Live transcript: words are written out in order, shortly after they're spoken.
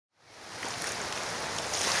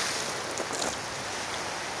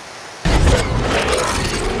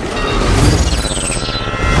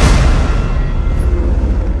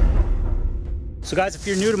So guys, if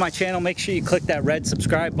you're new to my channel, make sure you click that red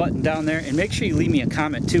subscribe button down there, and make sure you leave me a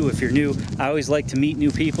comment too if you're new. I always like to meet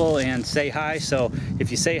new people and say hi, so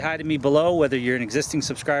if you say hi to me below, whether you're an existing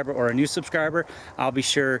subscriber or a new subscriber, I'll be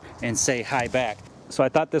sure and say hi back. So I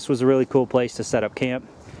thought this was a really cool place to set up camp.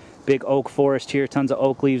 Big oak forest here, tons of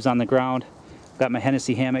oak leaves on the ground. Got my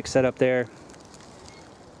Hennessy hammock set up there,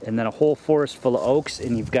 and then a whole forest full of oaks,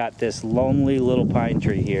 and you've got this lonely little pine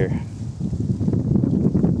tree here.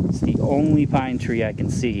 It's the only pine tree I can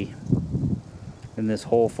see in this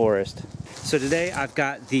whole forest. So today I've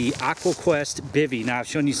got the Aqua Bivy. Now I've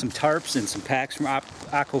shown you some tarps and some packs from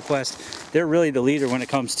Aqua. They're really the leader when it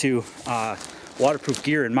comes to waterproof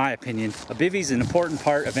gear, in my opinion. A bivy is an important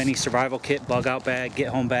part of any survival kit, bug out bag, get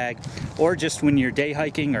home bag, or just when you're day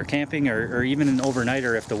hiking or camping, or even an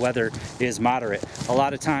overnighter if the weather is moderate. A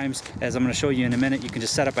lot of times, as I'm going to show you in a minute, you can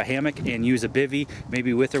just set up a hammock and use a bivy,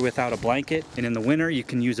 maybe with or without a blanket. And in the winter, you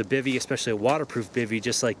can use a bivy, especially a waterproof bivy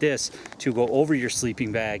just like this, to go over your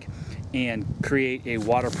sleeping bag and create a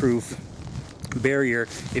waterproof barrier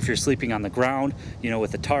if you're sleeping on the ground, you know,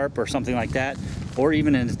 with a tarp or something like that, or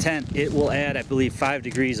even in a tent. It will add, I believe, 5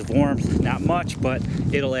 degrees of warmth. Not much, but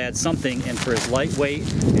it'll add something. And for as lightweight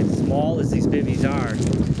and small as these bivvies are,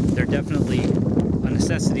 they're definitely a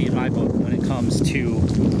necessity in my book when it comes to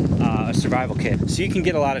a survival kit. So you can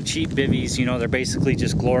get a lot of cheap bivvies, you know, they're basically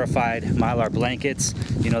just glorified Mylar blankets.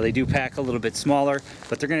 You know, they do pack a little bit smaller,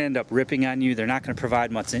 but they're gonna end up ripping on you. They're not gonna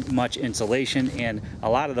provide much insulation, and a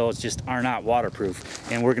lot of those just are not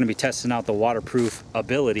waterproof. And we're gonna be testing out the waterproof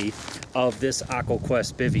ability of this Aqua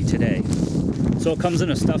Bivy today. So it comes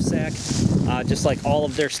in a stuff sack, just like all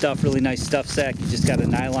of their stuff, really nice stuff sack. You just got a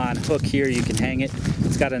nylon hook here, you can hang it.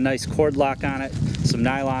 It's got a nice cord lock on it, some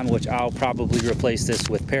nylon, which I'll probably replace this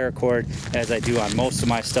with paracord, as I do on most of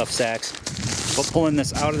my stuff sacks. But pulling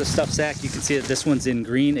this out of the stuff sack, you can see that this one's in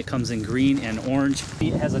green. It comes in green and orange.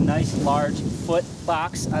 It has a nice large foot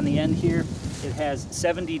box on the end here. It has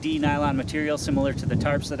 70D nylon material, similar to the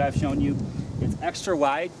tarps that I've shown you. It's extra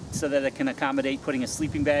wide so that it can accommodate putting a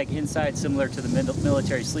sleeping bag inside, similar to the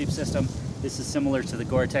military sleep system. This is similar to the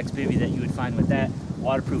Gore-Tex bivy that you would find with that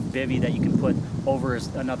waterproof bivy that you can put over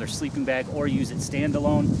another sleeping bag, or use it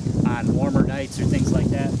standalone on warmer nights or things like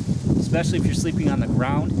that. Especially if you're sleeping on the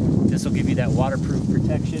ground, this will give you that waterproof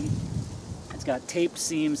protection. It's got taped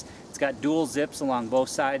seams. It's got dual zips along both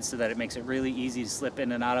sides so that it makes it really easy to slip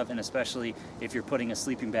in and out of, and especially if you're putting a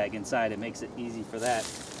sleeping bag inside, it makes it easy for that.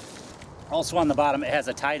 Also on the bottom, it has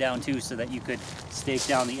a tie down too, so that you could stake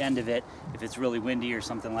down the end of it if it's really windy or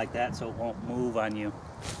something like that, so it won't move on you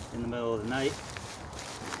in the middle of the night.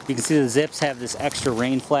 You can see the zips have this extra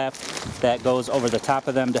rain flap that goes over the top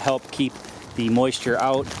of them to help keep the moisture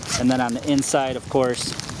out. And then on the inside, of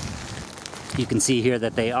course, you can see here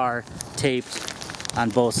that they are taped on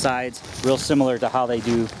both sides, real similar to how they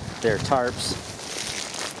do their tarps.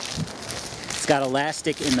 It's got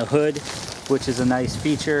elastic in the hood, which is a nice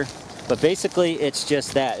feature. But basically, it's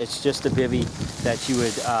just that. It's just a bivy that you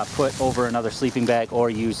would put over another sleeping bag or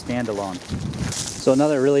use standalone. So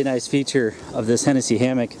another really nice feature of this Hennessy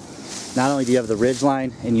hammock, not only do you have the ridge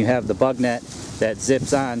line and you have the bug net that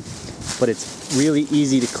zips on, but it's really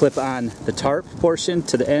easy to clip on the tarp portion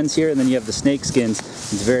to the ends here, and then you have the snake skins.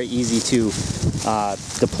 It's very easy to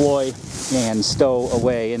deploy and stow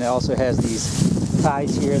away. And it also has these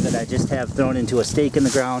ties here that I just have thrown into a stake in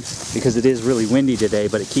the ground because it is really windy today,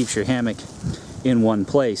 but it keeps your hammock in one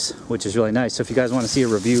place, which is really nice. So if you guys want to see a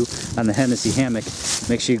review on the Hennessy hammock,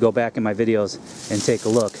 make sure you go back in my videos and take a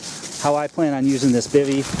look. How I plan on using this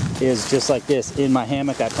bivy is just like this, in my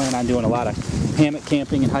hammock. I plan on doing a lot of hammock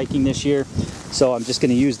camping and hiking this year, so I'm just going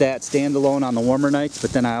to use that standalone on the warmer nights,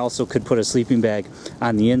 but then I also could put a sleeping bag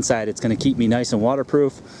on the inside. It's going to keep me nice and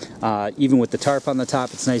waterproof. Even with the tarp on the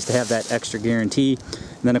top, it's nice to have that extra guarantee.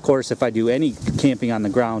 And then of course, if I do any camping on the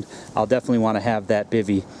ground, I'll definitely want to have that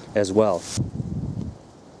bivy as well.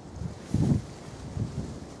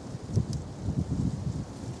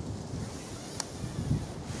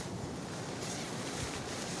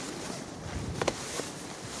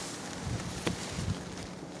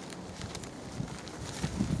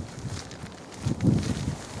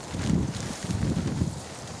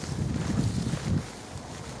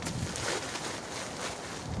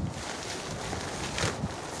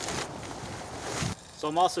 So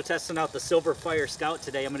I'm also testing out the Silver Fire Scout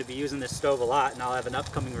today. I'm going to be using this stove a lot, and I'll have an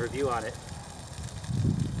upcoming review on it.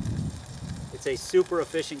 It's a super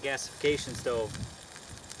efficient gasification stove.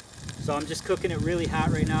 So I'm just cooking it really hot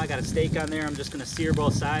right now. I got a steak on there. I'm just going to sear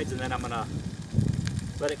both sides, and then I'm going to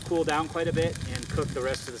let it cool down quite a bit and cook the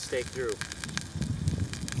rest of the steak through.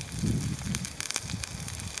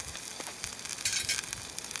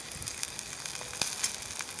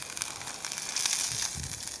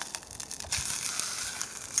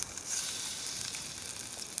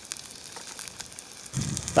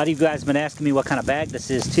 A lot of you guys have been asking me what kind of bag this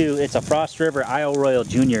is too. It's a Frost River Isle Royal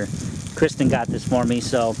Junior. Kristen got this for me,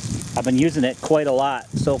 so I've been using it quite a lot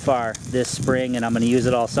so far this spring, and I'm going to use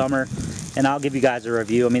it all summer, and I'll give you guys a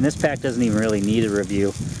review. I mean, this pack doesn't even really need a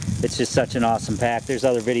review. It's just such an awesome pack. There's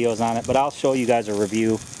other videos on it, but I'll show you guys a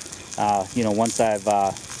review, you know, once I've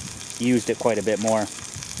used it quite a bit more.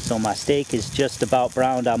 So my steak is just about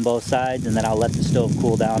browned on both sides, and then I'll let the stove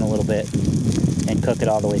cool down a little bit and cook it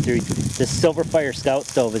all the way through. This Silverfire Scout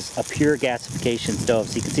stove is a pure gasification stove,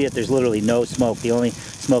 so you can see that there's literally no smoke. The only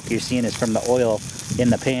smoke you're seeing is from the oil in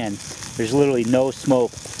the pan. There's literally no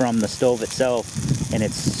smoke from the stove itself, and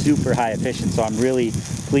it's super high efficient, so I'm really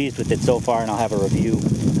pleased with it so far, and I'll have a review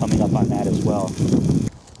coming up on that as well.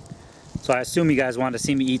 So I assume you guys wanted to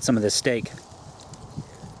see me eat some of this steak.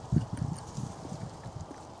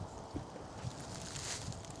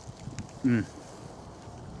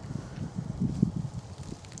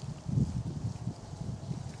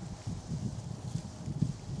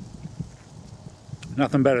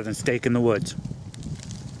 Nothing better than steak in the woods.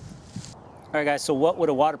 Alright guys, so what would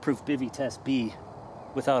a waterproof bivy test be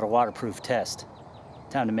without a waterproof test?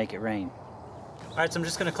 Time to make it rain. Alright, so I'm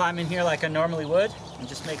just going to climb in here like I normally would and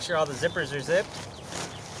just make sure all the zippers are zipped,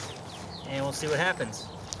 and we'll see what happens.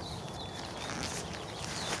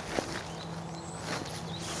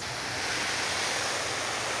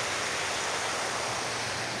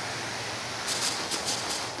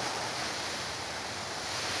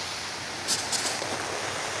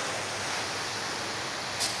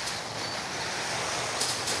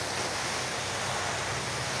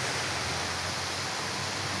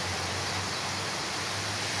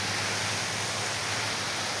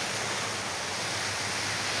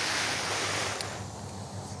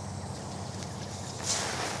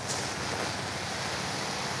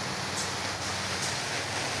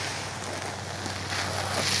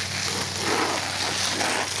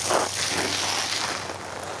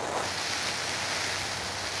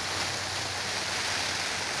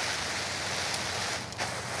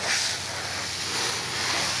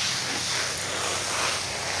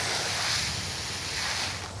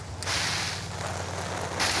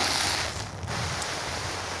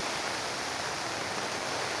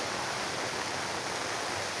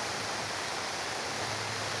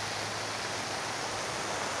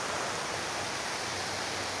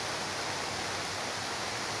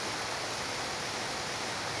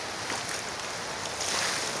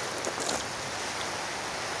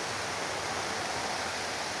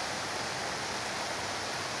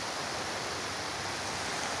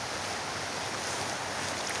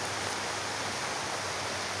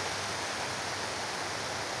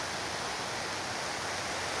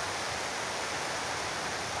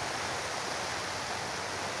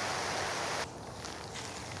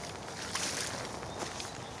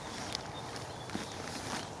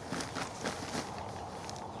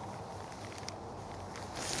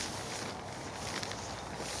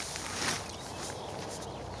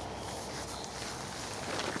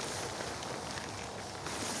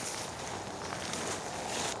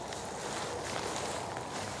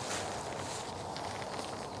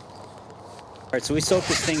 Alright, so we soaked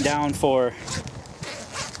this thing down for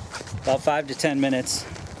about 5 to 10 minutes,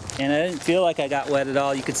 and I didn't feel like I got wet at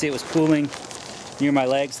all. You could see it was pooling near my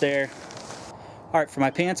legs there. Alright, for my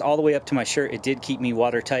pants all the way up to my shirt, it did keep me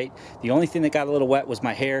watertight. The only thing that got a little wet was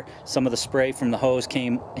my hair. Some of the spray from the hose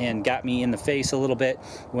came and got me in the face a little bit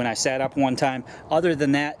when I sat up one time. Other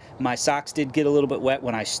than that, my socks did get a little bit wet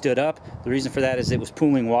when I stood up. The reason for that is it was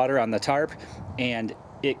pooling water on the tarp, and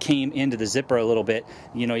it came into the zipper a little bit.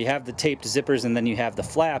 You know, you have the taped zippers and then you have the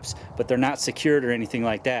flaps, but they're not secured or anything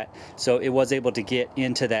like that. So it was able to get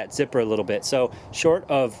into that zipper a little bit. So short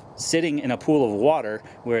of sitting in a pool of water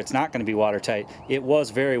where it's not going to be watertight, it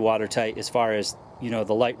was very watertight as far as, you know,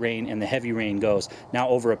 the light rain and the heavy rain goes. Now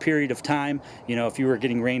over a period of time, you know, if you were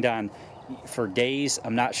getting rained on for days,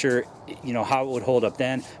 I'm not sure, you know, how it would hold up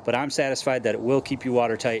then, but I'm satisfied that it will keep you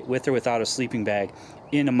watertight with or without a sleeping bag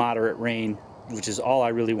in a moderate rain, which is all I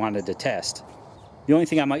really wanted to test. The only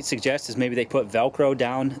thing I might suggest is maybe they put Velcro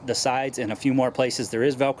down the sides in a few more places. There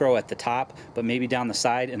is Velcro at the top, but maybe down the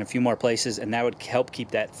side in a few more places, and that would help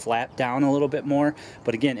keep that flap down a little bit more.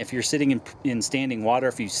 But again, if you're sitting in standing water,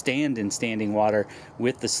 if you stand in standing water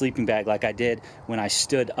with the sleeping bag like I did when I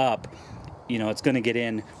stood up, you know, it's going to get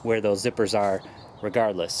in where those zippers are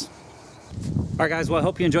regardless. Alright guys, well I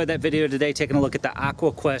hope you enjoyed that video today, taking a look at the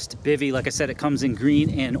Aqua Quest Bivy. Like I said, it comes in green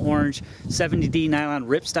and orange, 70D nylon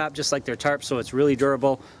ripstop just like their tarp, so it's really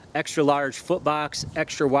durable. Extra large foot box,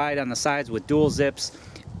 extra wide on the sides with dual zips.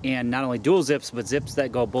 and not only dual zips, but zips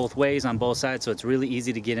that go both ways on both sides, so it's really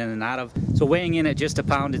easy to get in and out of. So weighing in at just a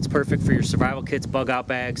pound, it's perfect for your survival kits, bug out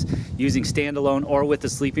bags, using standalone or with a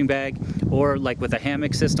sleeping bag, or like with a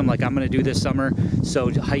hammock system like I'm going to do this summer.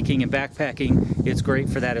 So hiking and backpacking, it's great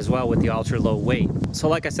for that as well with the ultra low weight. So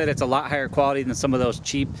like I said, it's a lot higher quality than some of those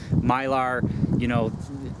cheap Mylar, you know,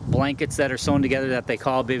 blankets that are sewn together that they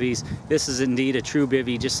call bivvies. This is indeed a true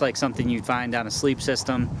bivvy, just like something you'd find on a sleep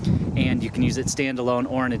system, and you can use it standalone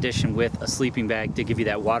or in addition with a sleeping bag to give you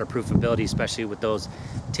that waterproof ability, especially with those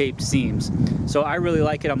taped seams. So I really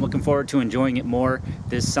like it. I'm looking forward to enjoying it more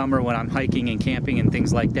this summer when I'm hiking and camping and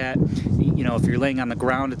things like that. You know, if you're laying on the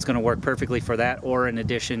ground, it's going to work perfectly for that, or in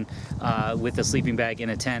addition with a sleeping bag in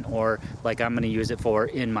a tent, or like I'm going to use it for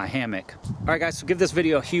in my hammock. All right guys, so give this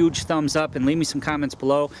video a huge thumbs up and leave me some comments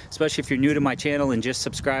below, especially if you're new to my channel and just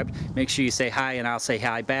subscribed. Make sure you say hi and I'll say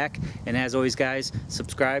hi back. And as always guys,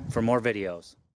 subscribe for more videos.